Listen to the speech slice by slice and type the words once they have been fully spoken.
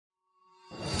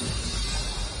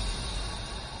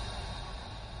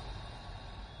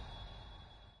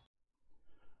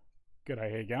G'day,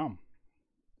 how you going?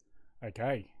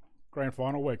 Okay, Grand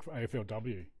Final week for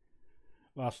AFLW.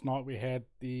 Last night we had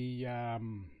the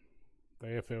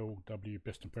AFLW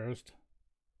Best and Fairest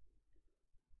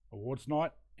Awards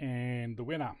night, and the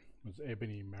winner was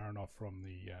Ebony Marinoff from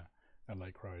the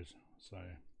Adelaide Crows. So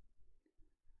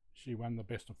she won the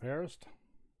Best and Fairest,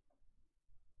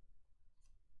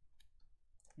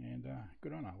 and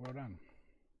good on her, well done.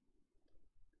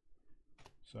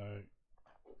 So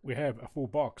we have a full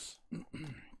box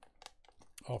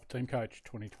of Team Coach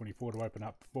 2024 to open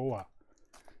up for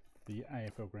the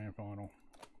AFL Grand Final.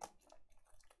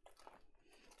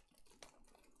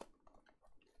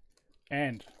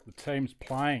 And the teams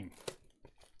playing: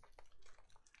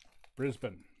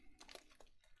 Brisbane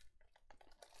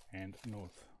and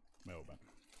North Melbourne.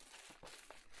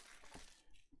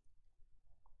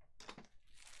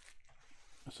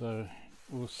 So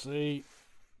we'll see.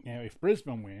 Now, if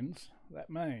Brisbane wins, that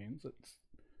means it's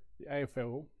the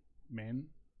AFL men's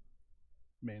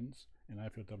and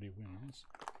AFLW women's.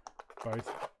 Both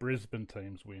Brisbane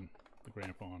teams win the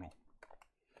grand final.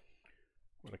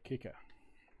 What a kicker.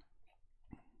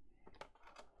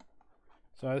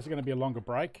 So this is going to be a longer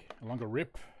break, a longer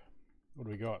rip. What do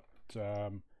we got?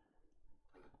 How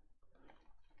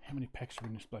many packs are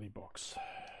in this bloody box?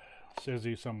 It says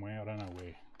here somewhere, I don't know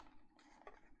where.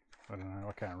 I don't know,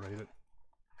 I can't read it.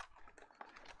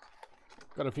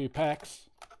 Got a few packs,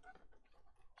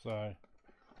 so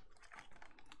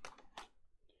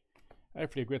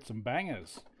hopefully get some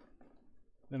bangers.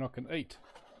 Then I can eat.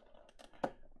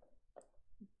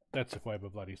 That's if I ever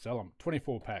bloody sell them.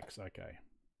 24 packs, okay.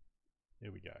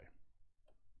 Here we go.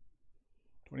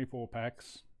 24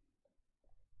 packs.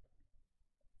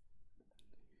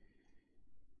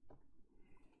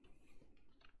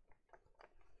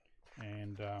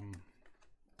 And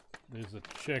there's a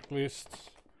checklist.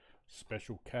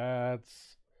 Special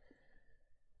cards.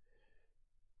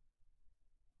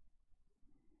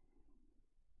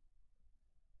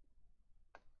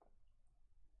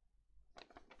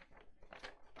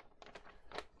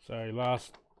 So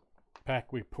last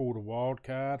pack we pulled a wild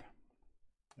card.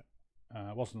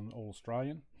 It wasn't an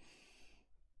All-Australian.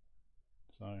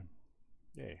 So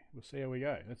yeah, we'll see how we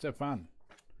go. Let's have fun.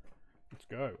 Let's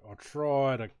go. I'll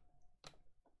try to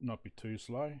not be too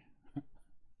slow.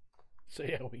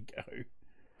 See how we go.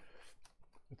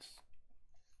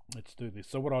 Let's do this.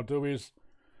 So what I'll do is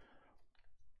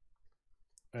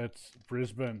it's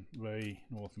Brisbane v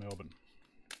North Melbourne.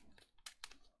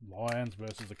 Lions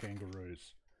versus the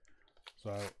Kangaroos.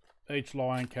 So each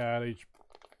Lion card, each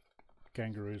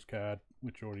Kangaroos card,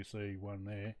 which you already see one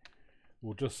there,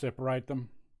 we'll just separate them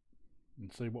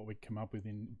and see what we come up with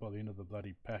by the end of the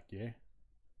bloody pack, yeah?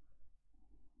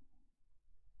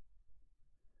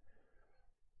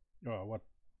 Oh,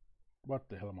 what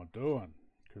the hell am I doing?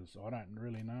 Because I don't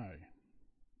really know.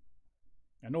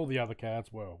 And all the other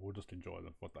cards, well, we'll just enjoy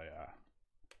them for what they are.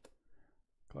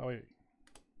 Chloe,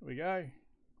 here we go.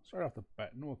 Straight off the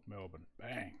bat, North Melbourne.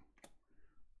 Bang.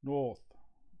 North.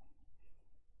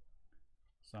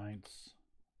 Saints.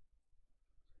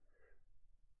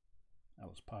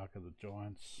 Alice Parker, the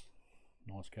Giants.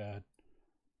 Nice card.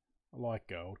 I like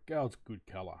gold. Gold's a good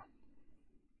colour.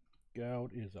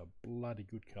 Gold is a bloody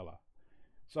good colour.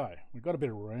 So we've got a bit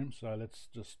of room, so let's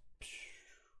just,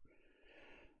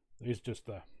 there's just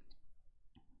the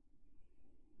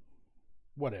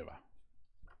whatever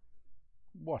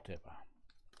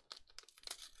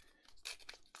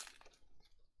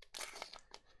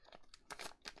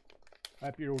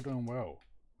hope you're all doing well.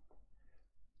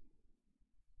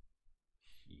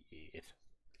 Shit.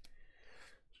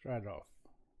 Straight off,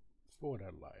 Port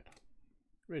Adelaide,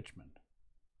 Richmond,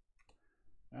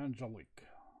 Angelique,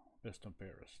 Best and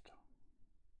Fairest,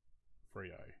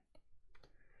 Freo.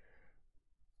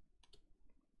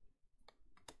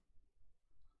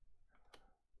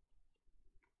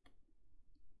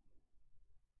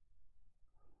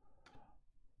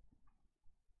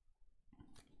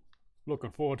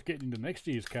 Looking forward to getting into next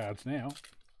year's cards now.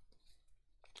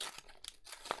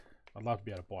 I'd love to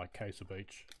be able to buy a case of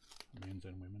each, men's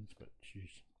and women's, but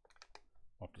jeez,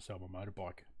 I'll have to sell my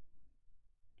motorbike.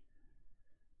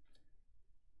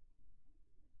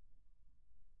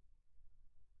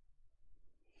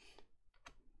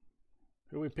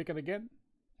 Who are we picking again?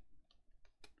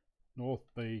 North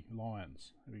v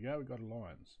Lions. Here we go, we got a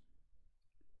Lions.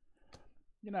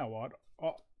 You know what?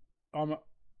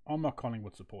 I'm a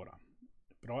Collingwood supporter,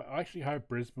 but I actually hope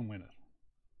Brisbane win it.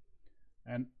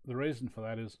 And the reason for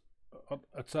that is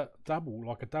it's a double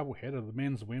header of the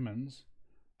men's and women's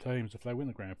teams if they win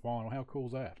the grand final. How cool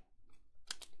is that?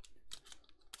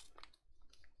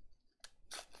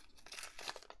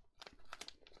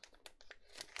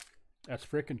 That's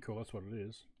freaking cool. That's what it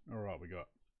is. All right, we got.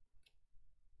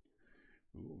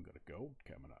 Ooh, we got a gold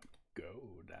coming up.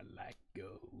 Gold. I like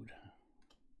gold.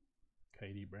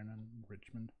 Katie Brennan,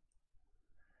 Richmond,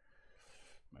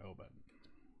 Melbourne.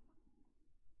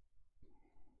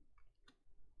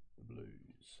 The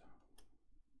Blues.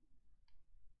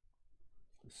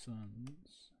 The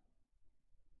Suns.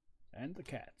 And the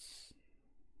Cats.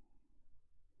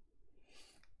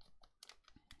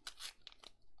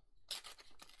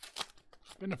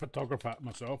 Been a photographer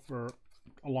myself for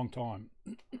a long time.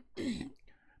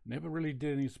 Never really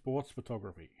did any sports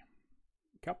photography.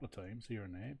 A couple of teams here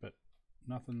and there, but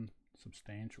nothing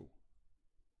substantial.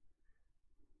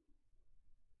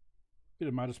 Bit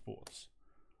of motorsports.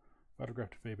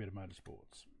 Photographed a fair bit of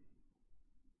motorsports.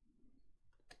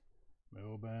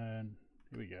 Melbourne.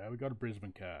 Here we go. We got a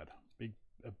Brisbane card.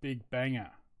 A big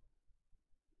banger.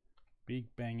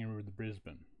 Big banger with the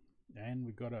Brisbane. And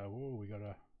we got a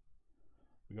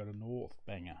North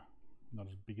banger. Not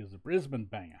as big as the Brisbane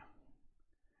banger.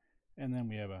 And then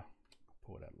we have a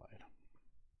Port Adelaide.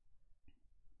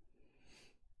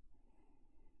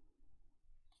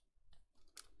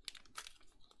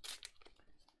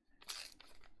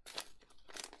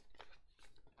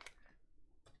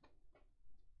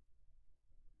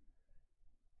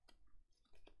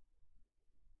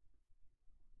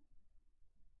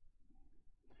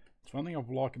 It's one thing I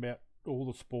like about all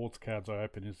the sports cards I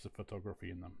open is the photography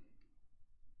in them.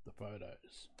 The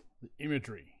photos. The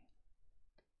imagery.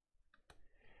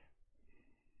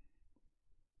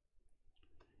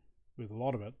 With a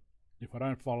lot of it, if I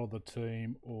don't follow the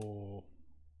team or,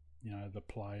 you know, the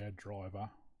player, driver,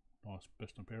 nice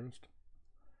best and fairest.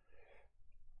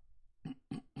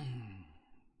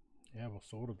 Yeah, I've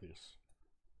sorted this.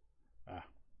 I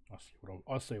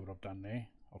see what I've done there.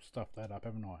 I've stuffed that up,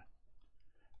 haven't I?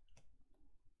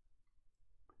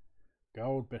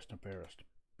 Gold, best and fairest.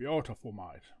 Beautiful,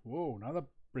 mate. Whoa, another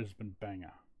Brisbane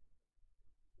banger.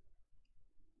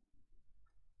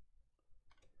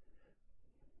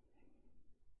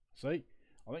 See,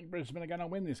 I think Brisbane are going to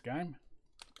win this game.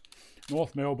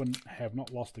 North Melbourne have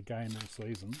not lost a game all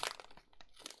season.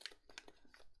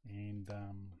 And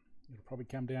it'll probably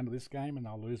come down to this game and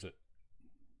they'll lose it.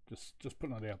 Just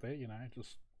putting it out there, you know,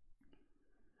 just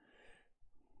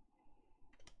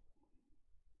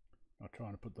not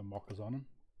trying to put the mockers on them.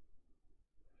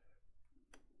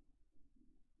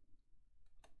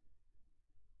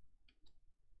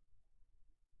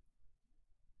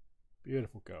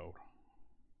 Beautiful gold.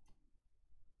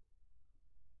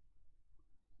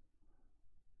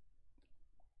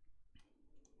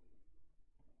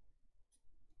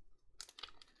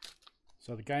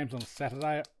 So the game's on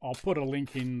Saturday. I'll put a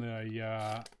link in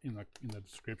the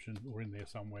description or in there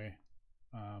somewhere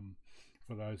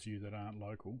for those of you that aren't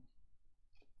local.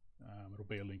 It'll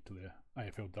be a link to the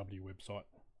AFLW website.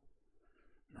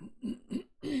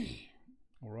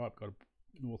 All right, got a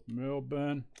North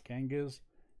Melbourne Kangaroos.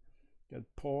 Got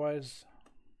Pies.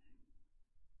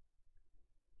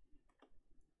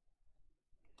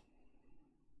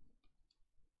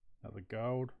 Another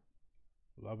gold.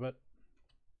 Love it.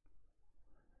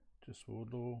 Just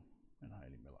Wardlaw and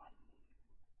Hayley Miller.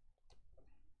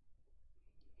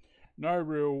 No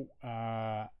real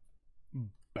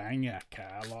banger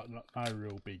car, like no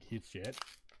real big hits yet.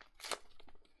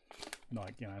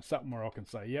 Like, you know, something where I can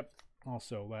say, yep, I'll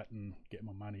sell that and get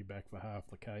my money back for half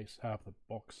the case, half the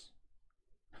box.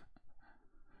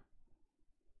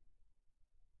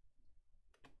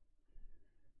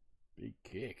 Big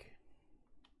kick.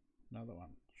 Another one.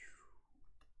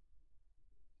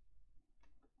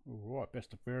 Alright,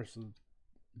 best and fairest of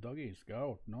the doggies.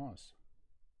 Gold. Nice.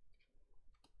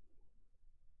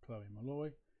 Chloe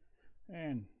Malloy.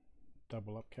 And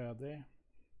double up card there.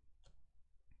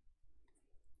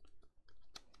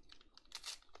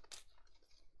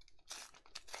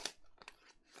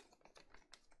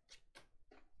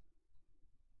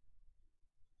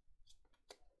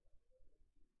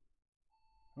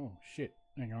 Oh shit,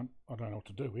 hang on, I don't know what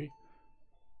to do here.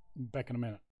 Back in a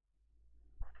minute.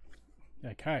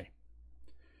 Okay.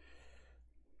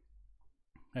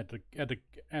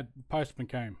 Postman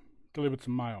came, delivered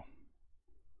some mail.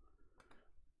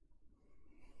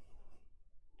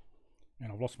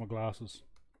 And I've lost my glasses.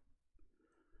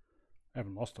 I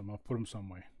haven't lost them, I've put them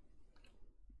somewhere.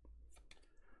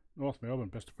 North Melbourne,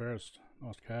 best and fairest.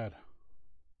 Nice card.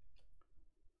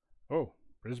 Oh,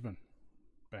 Brisbane.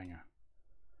 Banger.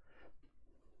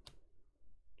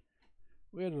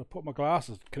 Where did I put my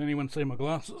glasses? Can anyone see my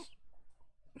glasses?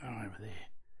 Oh, over there.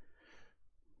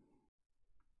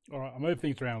 Alright, I'll move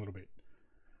things around a little bit.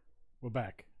 We're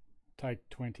back. Take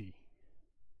 20.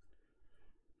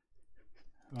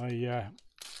 I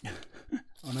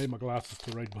I need my glasses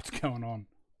to read what's going on.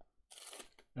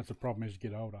 That's the problem as you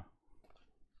get older.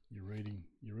 Your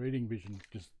reading vision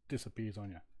just disappears on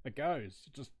you. It goes.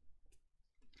 It just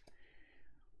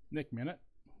next minute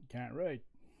you can't read.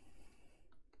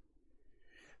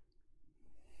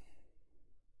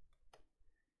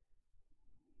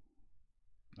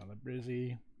 Another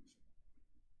Brizzy.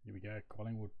 Here we go.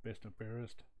 Collingwood best and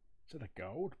fairest. Is it a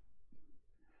gold?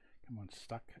 Come on,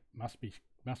 stuck. Must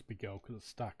be gold because it's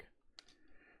stuck.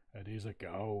 It is a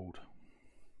gold.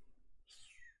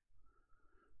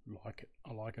 Like it.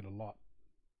 I like it a lot.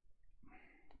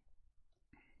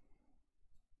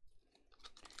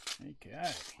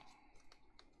 Okay.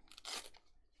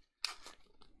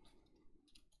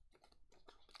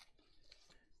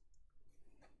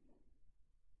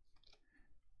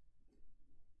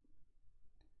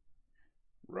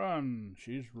 Run.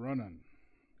 She's running.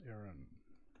 Erin.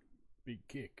 Big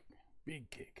kick. Big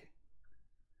kick.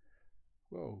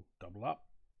 Whoa. Double up.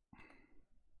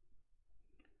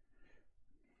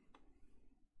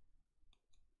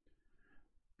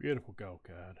 Beautiful gold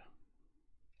card.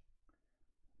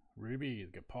 Ruby,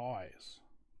 the pies.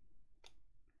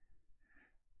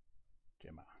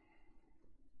 Gemma.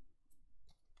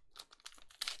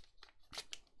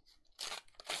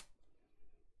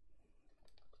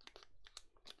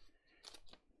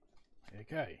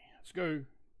 Okay, let's go.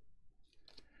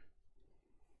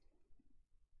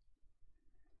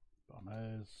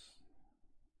 Bombers.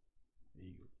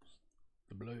 Eagles.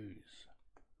 The Blues.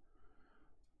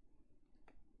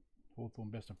 Hawthorn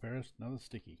best and fairest. Another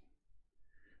sticky.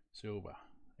 Silver.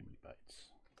 Emily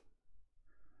Bates.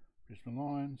 Brisbane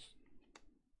Lions.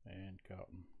 And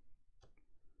Carlton.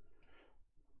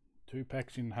 2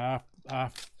 packs in half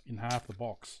the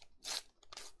box.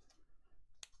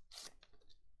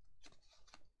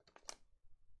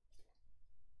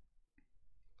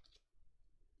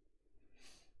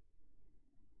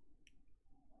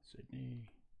 Sydney,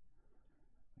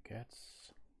 the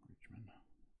Cats, Richmond,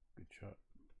 good shot,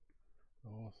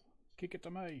 North, kick it to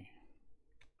me.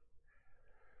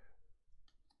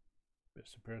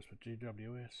 Best of Paris for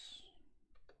GWS,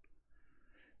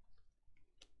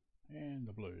 and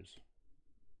the Blues.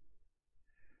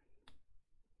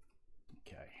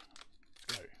 Okay,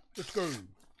 let's go.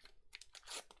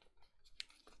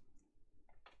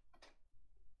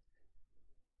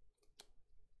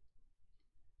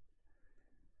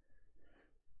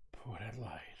 Port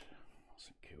Adelaide,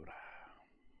 St Kilda,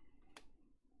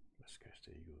 West Coast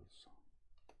Eagles,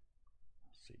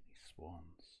 Sydney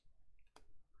Swans,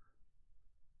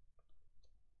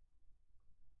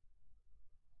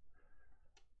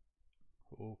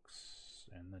 Hawks,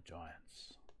 and the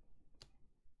Giants.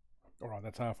 Alright,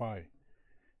 that's halfway.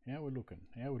 How we're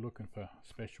looking for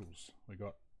specials. We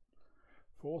got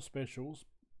 4 specials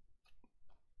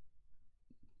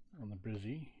on the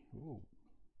Brizzy. Ooh.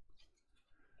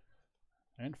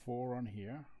 And 4 on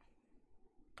here.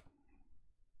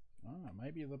 Ah,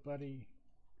 maybe the bloody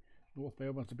North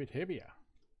Melbourne's a bit heavier.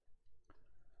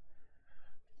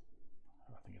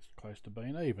 I think it's close to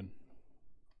being even.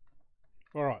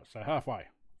 Alright, so halfway.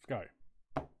 Let's go.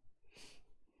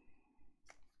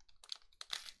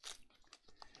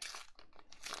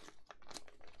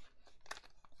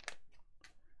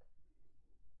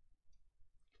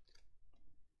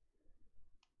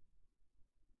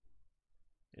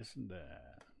 Isn't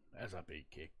there? That's a big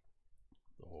kick.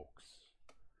 The Hawks.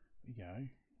 There we go.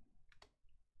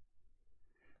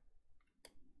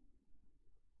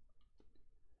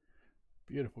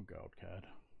 Beautiful gold card.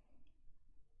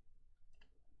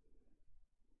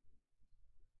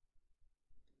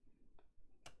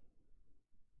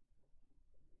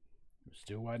 We're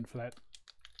still waiting for that.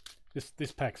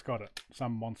 This pack's got it.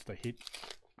 Some monster hit.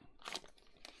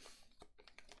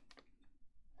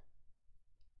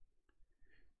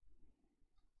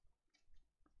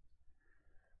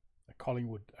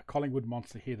 A Collingwood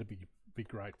monster here to be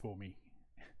great for me.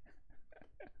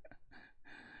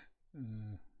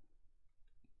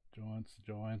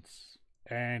 Giants,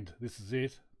 and this is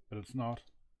it, but it's not.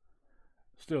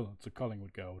 Still, it's a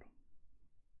Collingwood gold.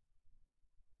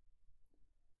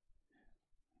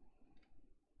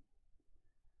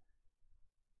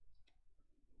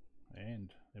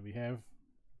 And there we have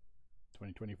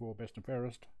 2024 best and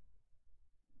fairest.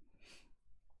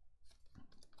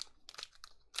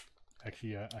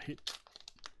 Actually, a hit.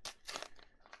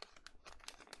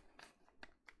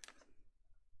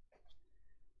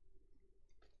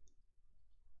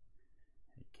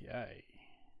 Okay.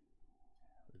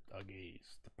 The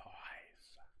Doggies, the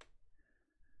Pies.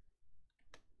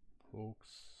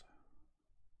 Hawks.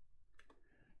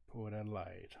 Port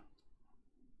Adelaide.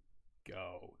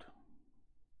 gold.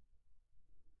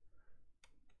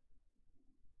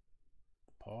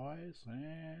 Pies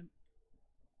and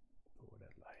Port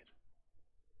Adelaide.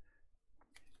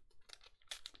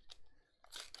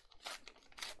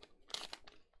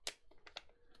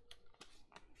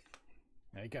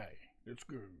 Okay, let's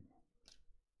go.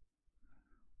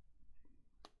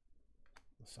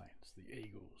 The Saints, the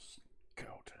Eagles,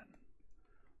 Carlton,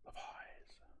 the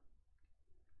Pies,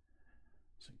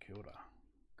 St Kilda,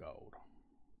 gold.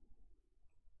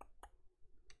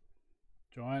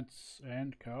 Giants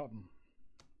and Carlton.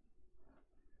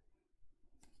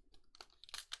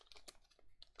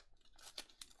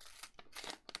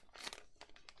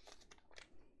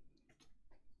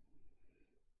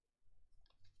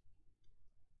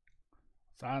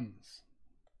 Suns.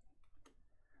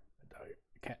 The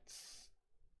Cats.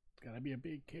 It's going to be a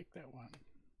big kick, that one.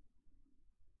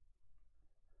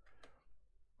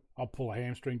 I'll pull a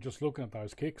hamstring just looking at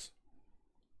those kicks.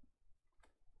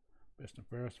 Best and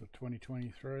fairest for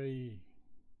 2023.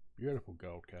 Beautiful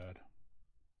gold card.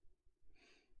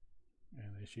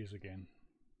 And there she is again.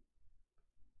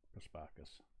 For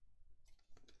Sparkus.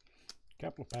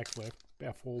 Couple of packs left.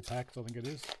 About 4 packs, I think it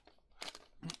is.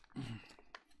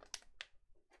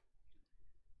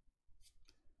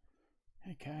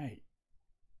 Okay.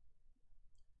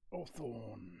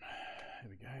 Hawthorn. Here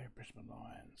we go. Brisbane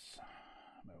Lions.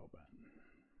 Melbourne.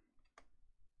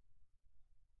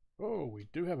 Oh, we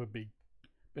do have a big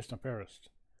best and fairest.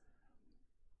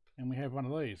 And we have one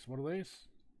of these. What are these?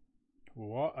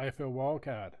 AFL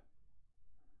wildcard.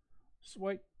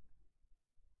 Sweet.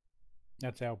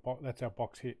 That's our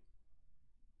box hit.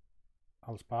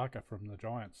 Alice Parker from the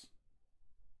Giants.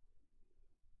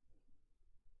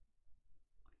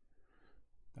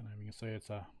 Don't know if you can see it's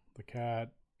the card.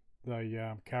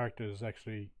 The character is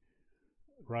actually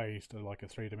raised to like a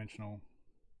 3-dimensional.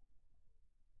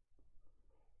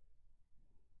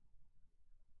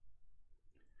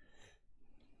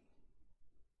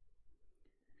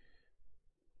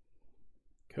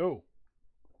 Cool.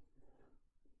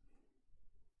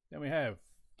 Then we have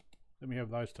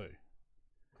those two.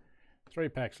 3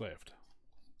 packs left.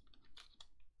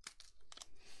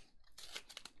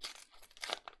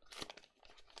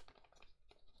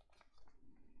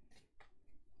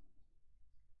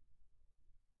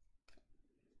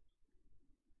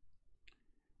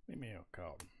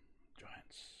 Carlton,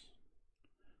 Giants.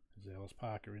 There's Alice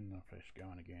Parker in the flesh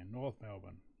going again. North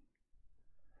Melbourne.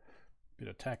 Bit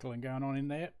of tackling going on in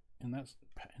there, in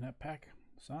that pack.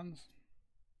 Suns.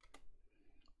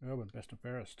 Melbourne, best and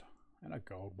fairest. And a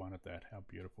gold one at that. How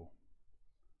beautiful.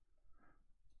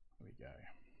 There we go.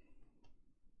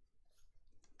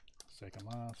 Second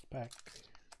last pack.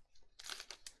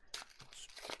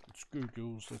 Let's go,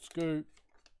 Jules. Let's go.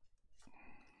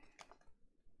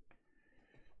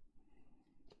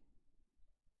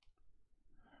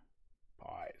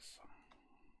 Pies.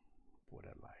 Port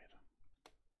Adelaide.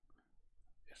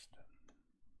 Eastern.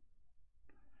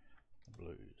 The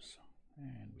Blues.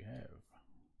 And we have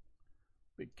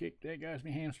big kick. There goes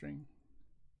my hamstring.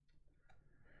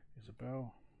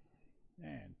 Isabel.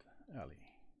 And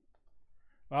Ali.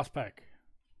 Last pack.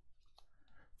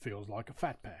 Feels like a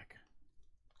fat pack.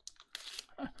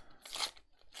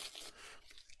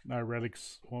 No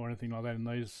relics or anything like that in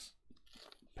these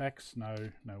packs. No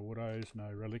autos,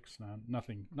 no relics,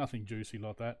 nothing juicy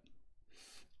like that.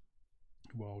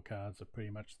 Wild cards are pretty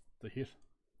much the hit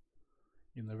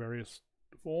in the various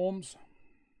forms.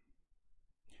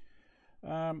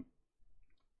 Okay,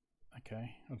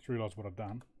 I just realised what I've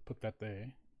done. Put that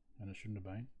there, and it shouldn't have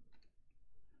been.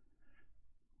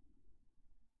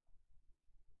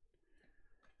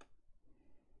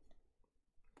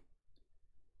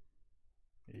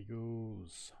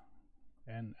 Eagles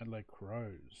and Adelaide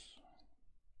Crows.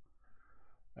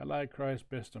 Adelaide Crows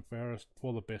best and fairest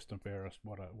for the best and fairest.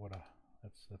 What a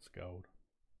that's gold.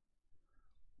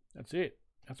 That's it.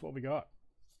 That's what we got.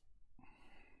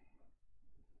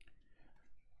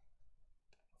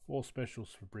 4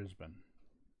 specials for Brisbane,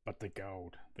 but the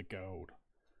gold. We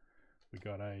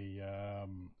got a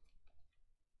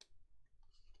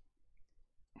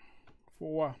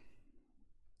 4.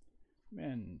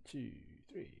 1, 2,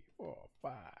 3, 4,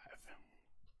 5.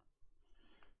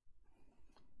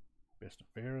 Best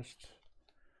and fairest.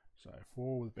 So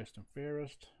 4 with best and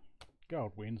fairest.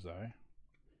 Gold wins though.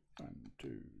 1,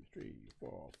 2, 3,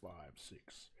 4, 5,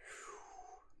 6.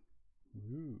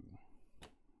 Ooh.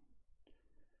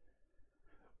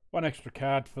 1 extra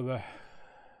card for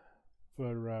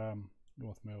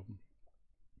North Melbourne,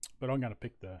 but I'm going to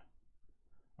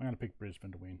pick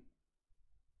Brisbane to win.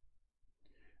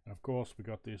 And of course we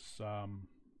got this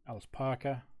Alice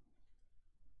Parker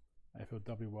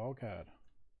AFLW wildcard.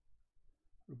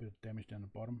 A little bit of damage down the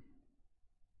bottom.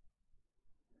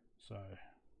 So,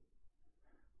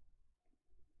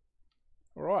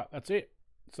 alright, that's it.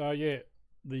 So yeah,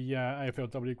 the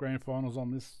AFLW Grand Final's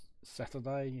on this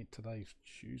Saturday. Today's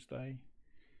Tuesday.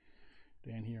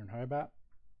 Down here in Hobart.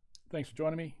 Thanks for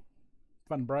joining me.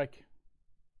 Fun break.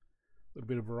 A little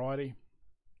bit of variety.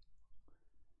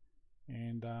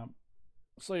 And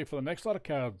see you for the next lot of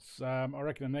cards. I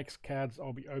reckon the next cards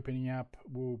I'll be opening up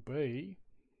will be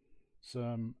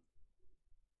some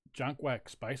junk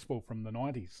wax baseball from the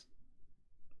 90s.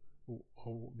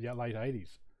 Or the late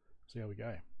 80s. See how we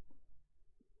go.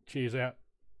 Cheers out.